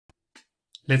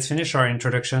Let's finish our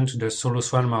introduction to the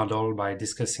Solow-Swan model by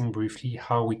discussing briefly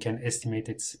how we can estimate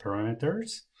its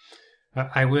parameters.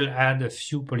 I will add a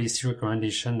few policy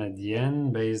recommendations at the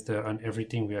end based on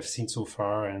everything we have seen so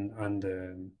far and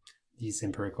on these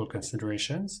empirical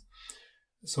considerations.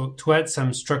 So to add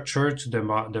some structure to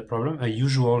the problem, a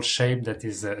usual shape that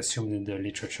is assumed in the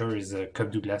literature is a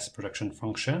Cobb-Douglas production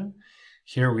function.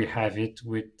 Here we have it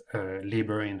with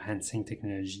labor enhancing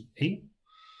technology A.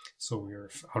 So we're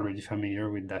already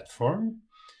familiar with that form.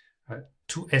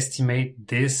 To estimate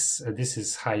this, this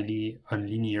is highly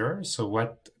unlinear. So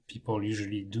what people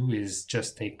usually do is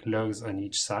just take logs on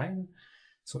each side.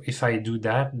 So if I do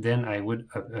that, then I would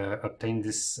obtain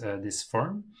this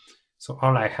form. So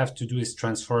all I have to do is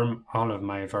transform all of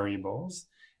my variables,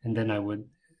 and then I would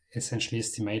essentially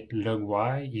estimate log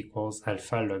y equals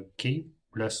alpha log k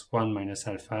plus 1 minus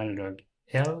alpha log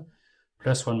L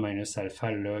plus 1 minus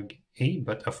alpha log A.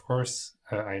 But of course,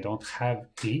 I don't have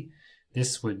A.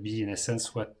 This would be, in a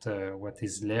sense, what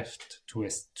is left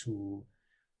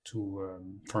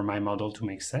for my model to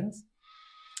make sense.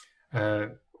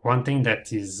 One thing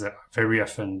that is very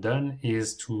often done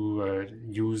is to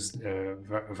use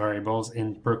variables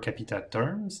in per capita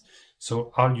terms.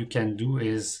 So all you can do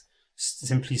is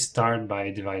simply start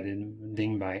by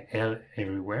dividing by L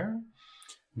everywhere.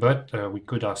 But we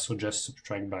could also just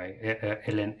subtract by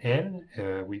ln L.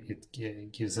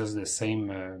 It gives us the same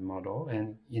model.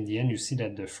 And in the end, you see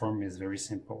that the form is very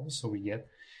simple. So we get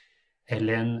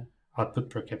ln output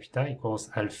per capita equals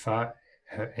alpha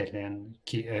ln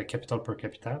capital per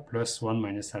capita plus 1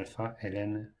 minus alpha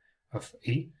ln of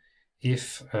A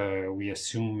if we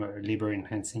assume labor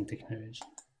enhancing technology.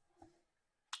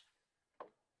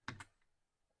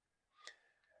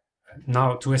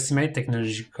 Now, to estimate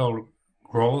technological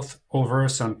growth over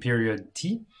some period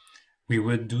t, we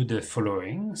would do the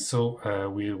following. So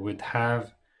we would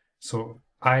have, so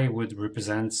I would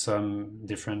represent some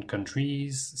different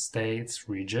countries, states,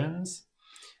 regions,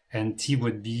 and t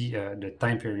would be the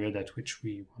time period at which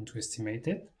we want to estimate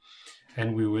it.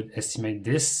 And we would estimate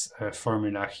this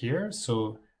formula here.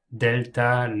 So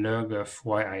delta log of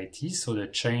yit, so the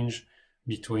change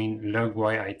between log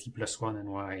yit plus 1 and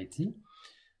yit,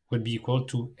 would be equal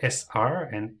to SR,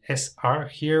 and SR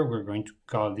here, we're going to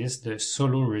call this the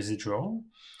Solow residual.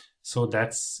 So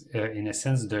that's, in a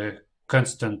sense, the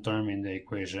constant term in the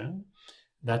equation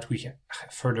that we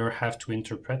further have to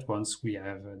interpret once we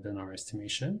have done our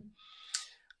estimation,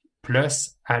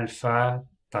 plus alpha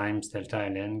times delta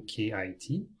ln kit,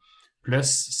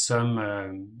 plus some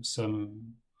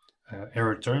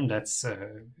error term that's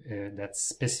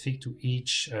specific to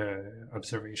each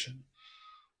observation.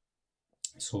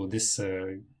 So this,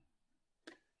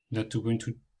 not to go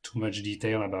into too much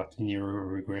detail about linear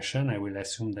regression, I will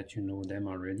assume that you know them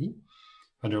already.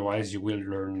 Otherwise, you will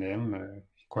learn them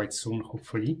quite soon,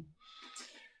 hopefully.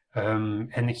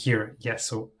 And here, yeah,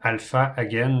 so alpha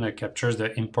again captures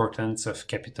the importance of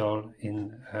capital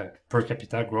in per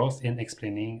capita growth in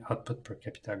explaining output per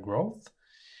capita growth.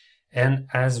 And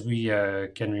as we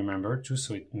can remember too,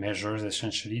 so it measures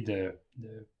essentially the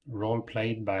role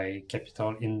played by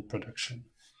capital in production.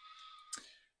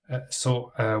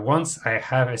 So once I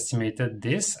have estimated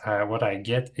this, what I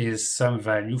get is some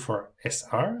value for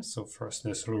SR, so first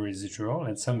the Solow residual,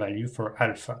 and some value for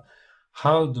alpha.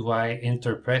 How do I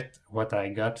interpret what I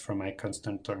got from my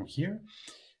constant term here?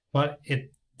 Well,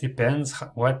 it depends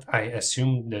what I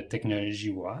assume the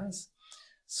technology was.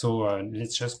 So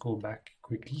let's just go back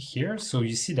quickly here. So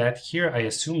you see that here I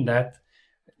assume that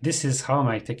this is how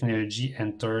my technology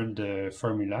entered the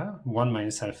formula, 1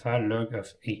 minus alpha log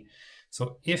of A.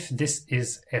 So if this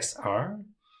is SR,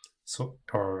 so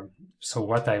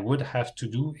what I would have to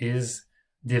do is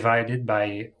divide it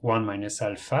by 1 minus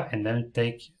alpha and then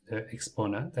take the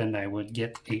exponent, and I would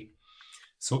get A.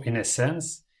 So in a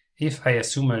sense, if I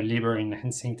assume a labor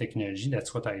enhancing technology,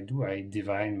 that's what I do. I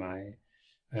divide my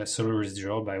Solow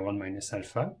residual by 1 minus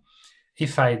alpha.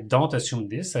 If I don't assume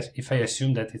this, if I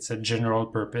assume that it's a general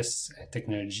purpose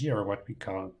technology, or what we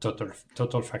call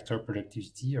total factor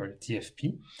productivity, or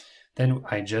TFP, then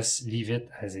I just leave it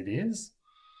as it is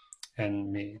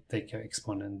and may take an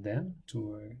exponent then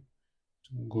to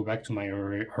go back to my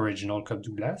original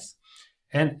Cobb-Douglas.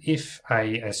 And if I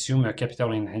assume a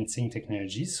capital enhancing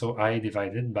technology, so I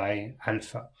divide it by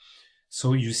alpha.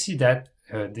 So you see that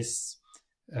this,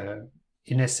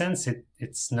 in a sense,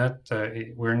 it's not,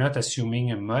 we're not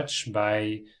assuming much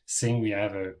by saying we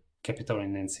have a capital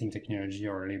enhancing technology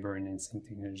or labor enhancing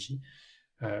technology.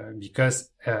 Because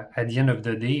at the end of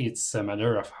the day, it's a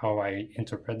matter of how I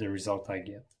interpret the result I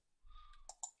get.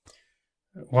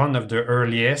 One of the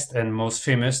earliest and most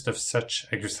famous of such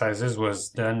exercises was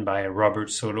done by Robert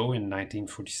Solow in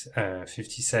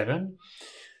 1957.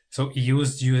 So he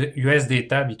used US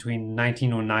data between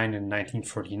 1909 and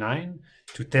 1949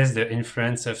 to test the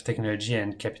influence of technology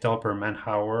and capital per man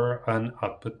hour on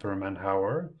output per man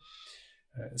hour.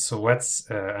 So what's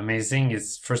amazing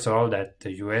is, first of all, that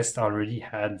the US already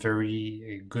had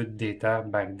very good data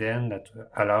back then that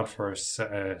allowed for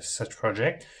such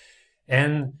project.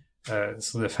 And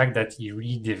so the fact that he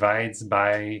really divides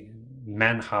by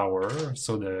man hour,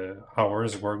 so the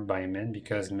hours worked by men,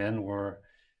 because men were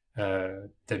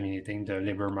dominating the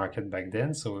labor market back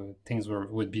then, so things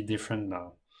would be different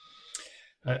now.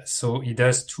 So he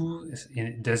does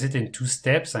it in two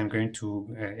steps. I'm going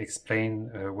to explain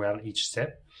well each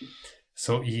step.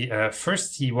 So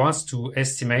first he wants to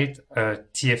estimate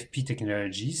TFP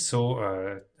technology,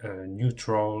 so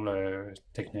neutral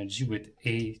technology with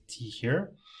AT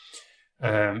here.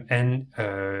 And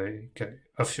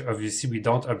obviously we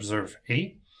don't observe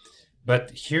A,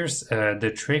 but here's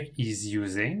the trick he's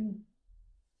using.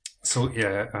 So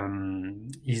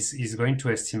he's going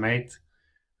to estimate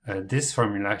this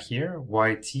formula here,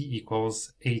 YT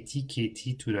equals AT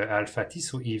KT to the alpha T,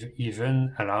 so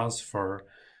even allows for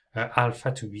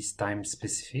alpha to be time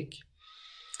specific.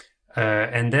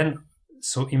 And then,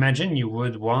 so imagine you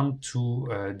would want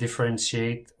to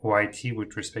differentiate YT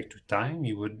with respect to time.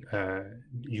 You would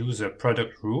use a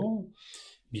product rule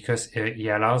because it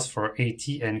allows for AT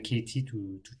and KT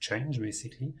to change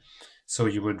basically. So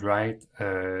you would write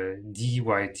dyt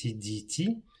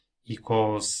dt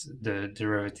equals the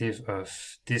derivative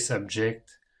of this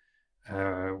object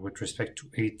with respect to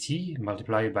AT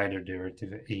multiplied by the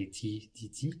derivative of AT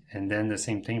dt, and then the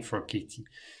same thing for KT.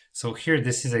 So here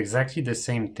this is exactly the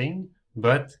same thing,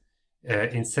 but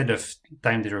instead of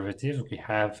time derivative we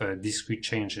have discrete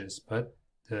changes, but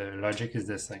the logic is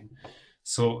the same.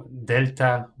 So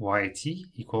delta YT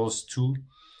equals to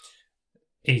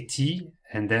AT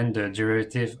and then the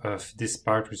derivative of this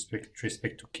part with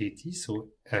respect to KT, so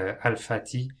alpha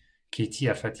T, KT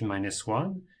alpha T minus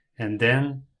 1, and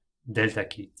then delta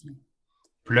KT,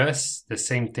 plus the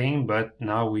same thing, but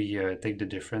now we take the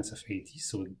difference of AT,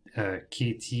 so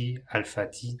KT alpha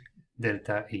T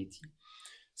delta AT.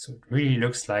 So it really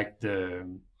looks like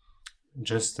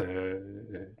just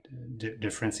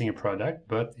differencing a product,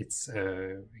 but it's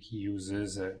he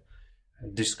uses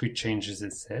discrete changes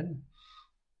instead.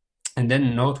 And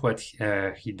then note what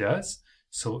he does.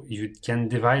 So you can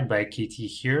divide by KT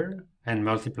here and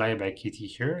multiply by KT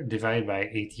here, divide by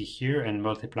AT here and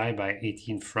multiply by AT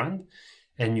in front,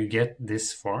 and you get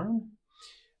this form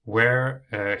where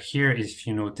here, if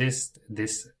you notice,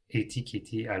 this AT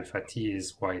KT alpha T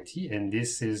is YT and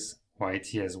this is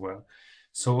YT as well.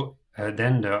 So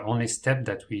then the only step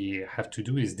that we have to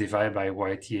do is divide by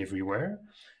YT everywhere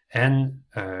and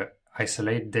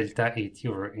isolate delta AT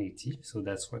over AT. So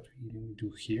that's what we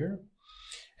do here.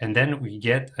 And then we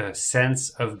get a sense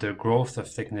of the growth of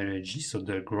technology, so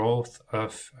the growth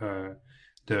of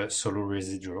the Solow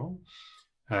residual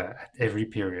at every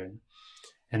period.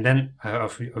 And then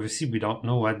obviously we don't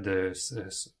know what the...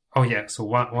 oh yeah, so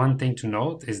one thing to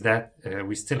note is that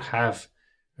we still have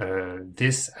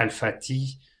this alpha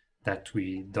T that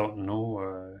we don't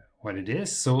know what it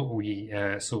is. So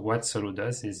so what Solow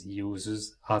does is he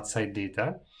uses outside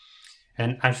data,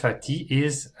 and alpha T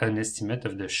is an estimate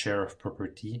of the share of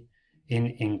property in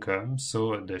income.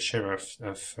 So the share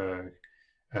of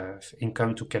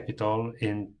income to capital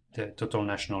in the total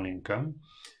national income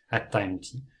at time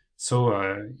T. So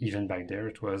even back there,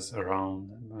 it was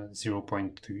around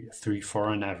 0.34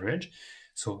 on average.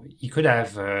 So he could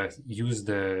have used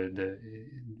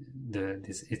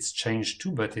it's changed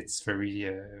too, but it's very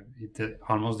it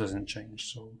almost doesn't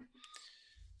change.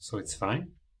 So it's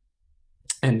fine.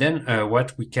 And then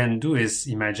what we can do is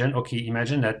imagine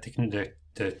that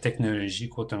the technology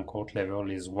quote unquote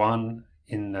level is 1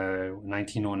 in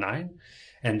 1909,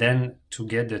 and then to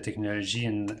get the technology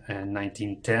in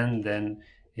 1910, then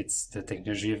it's the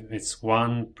technology, it's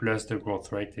 1 plus the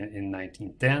growth rate in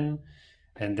 1910,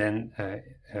 and then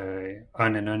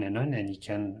on and on and on, and you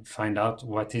can find out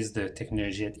what is the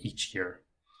technology at each year.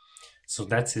 So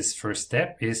that's his first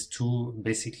step, is to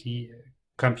basically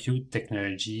compute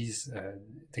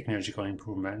technological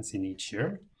improvements in each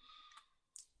year.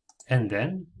 And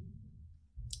then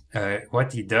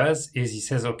what he does is he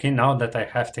says, okay, now that I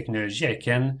have technology, I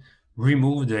can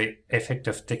remove the effect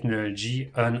of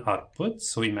technology on output.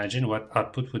 So imagine what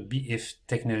output would be if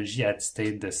technology had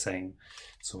stayed the same.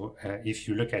 So if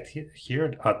you look at it here,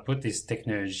 the output is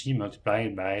technology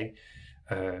multiplied by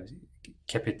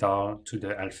capital to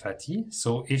the alpha t.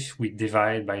 So if we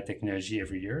divide by technology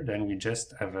every year, then we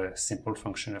just have a simple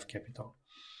function of capital.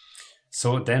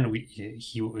 So then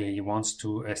he wants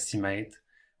to estimate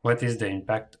what is the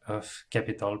impact of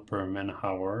capital per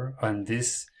man-hour on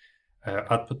this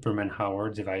output per man-hour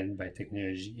divided by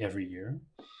technology every year.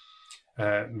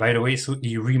 By the way, so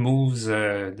he removes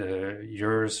the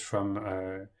years from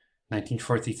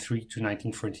 1943 to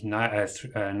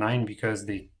 1949 because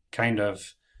they kind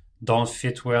of don't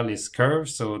fit well his curve.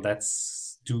 So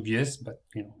that's dubious, but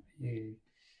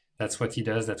that's what he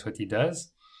does. That's what he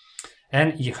does.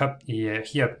 And he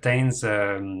obtains,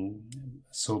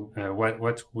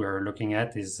 what we're looking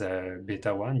at is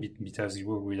beta 1, beta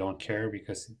 0 we don't care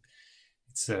because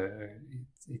it's a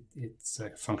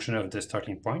function of the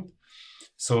starting point.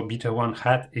 So beta 1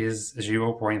 hat is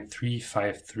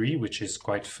 0.353, which is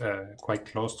quite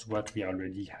close to what we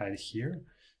already had here,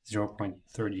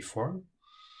 0.34.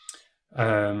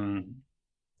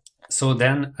 So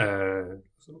then,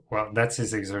 well, that's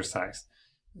his exercise.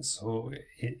 So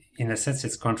in a sense,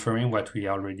 it's confirming what we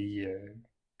already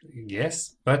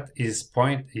guessed, but his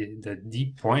point, the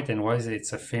deep point, and why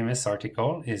it's a famous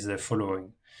article, is the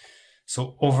following.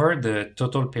 So over the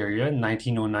total period,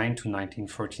 1909 to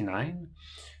 1949,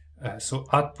 so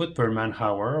output per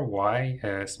man-hour,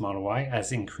 small y,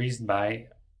 has increased by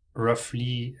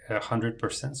roughly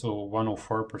 100%, so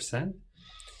 104%.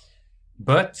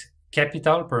 But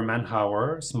capital per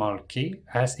man-hour, small k,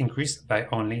 has increased by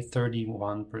only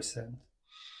 31%.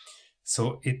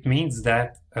 So it means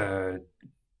that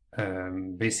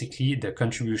basically the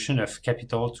contribution of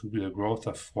capital to the growth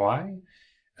of y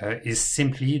is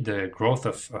simply the growth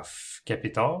of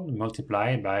capital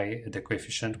multiplied by the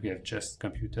coefficient we have just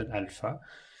computed, alpha.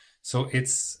 So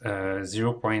it's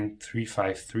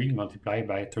 0.353 multiplied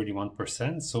by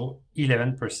 31%, so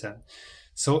 11%.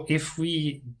 So if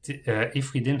we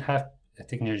didn't have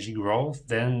technology growth,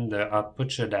 then the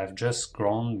output should have just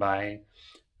grown by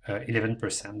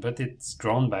 11%, but it's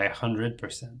grown by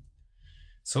 100%.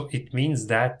 So it means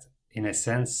that, in a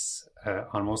sense,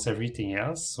 almost everything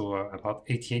else, so about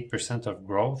 88% of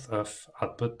growth of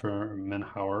output per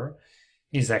man-hour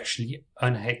is actually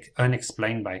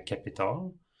unexplained by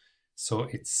capital. So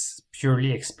it's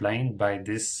purely explained by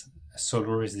this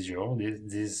Solow residual,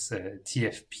 this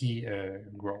TFP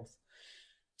growth.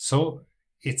 So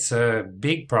it's a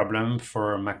big problem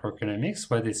for macroeconomics.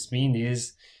 What this means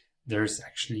is there's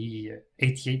actually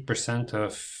 88%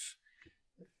 of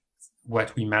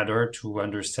what we matter to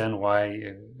understand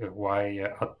why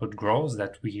output grows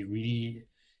that we really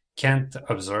can't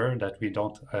observe, that we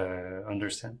don't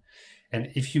understand. And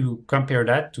if you compare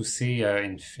that to, say,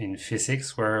 in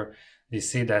physics, where they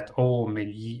say that,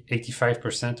 maybe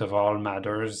 85% of all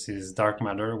matters is dark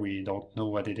matter, we don't know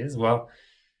what it is. Well,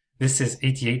 this is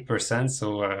 88%,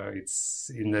 so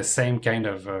it's in the same kind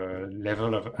of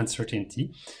level of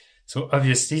uncertainty. So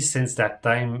obviously, since that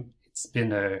time, it's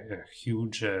been a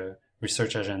huge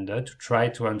research agenda to try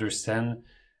to understand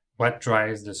what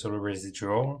drives the Solow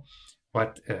residual,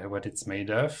 what it's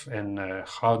made of, and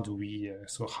how do we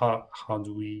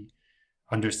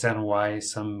understand why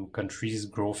some countries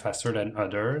grow faster than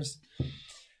others.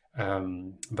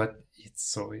 But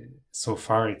it's so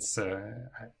far it's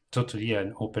totally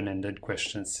an open-ended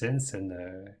question since, and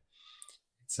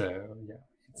it's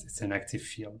an active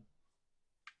field.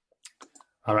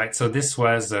 All right, so this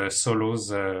was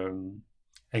Solow's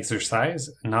exercise.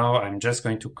 Now I'm just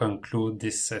going to conclude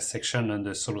this section on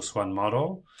the Solow-Swan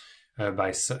model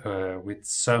with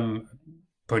some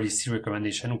policy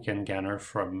recommendation we can garner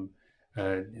from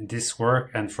this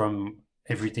work and from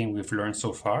everything we've learned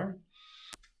so far.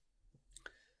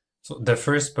 So the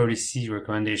first policy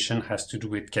recommendation has to do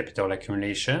with capital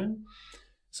accumulation.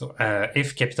 So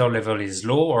if capital level is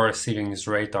low or savings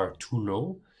rate are too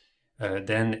low,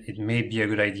 then it may be a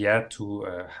good idea to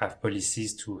have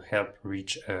policies to help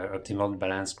reach optimal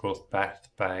balanced growth path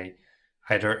by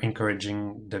either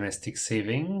encouraging domestic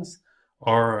savings,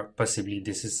 or possibly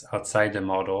this is outside the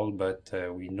model, but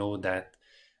we know that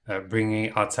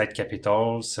bringing outside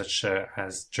capital, such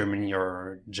as Germany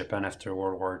or Japan after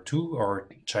World War II or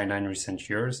China in recent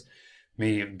years,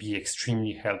 may be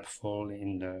extremely helpful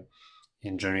in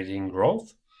generating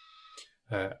growth.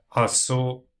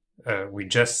 Also, we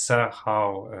just saw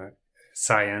how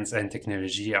science and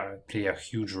technology play a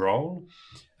huge role,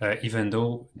 even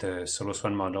though the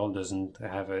Solow-Swan model doesn't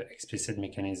have an explicit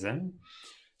mechanism.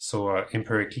 So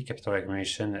empirically, capital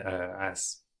accumulation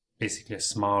has basically a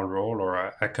small role or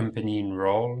a accompanying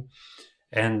role,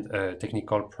 and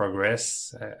technical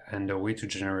progress and the way to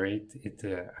generate it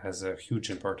has a huge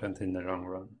importance in the long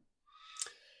run.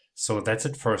 So that's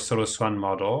it for Solow-Swan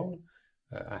model.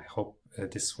 I hope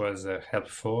this was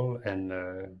helpful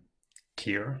and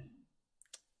clear.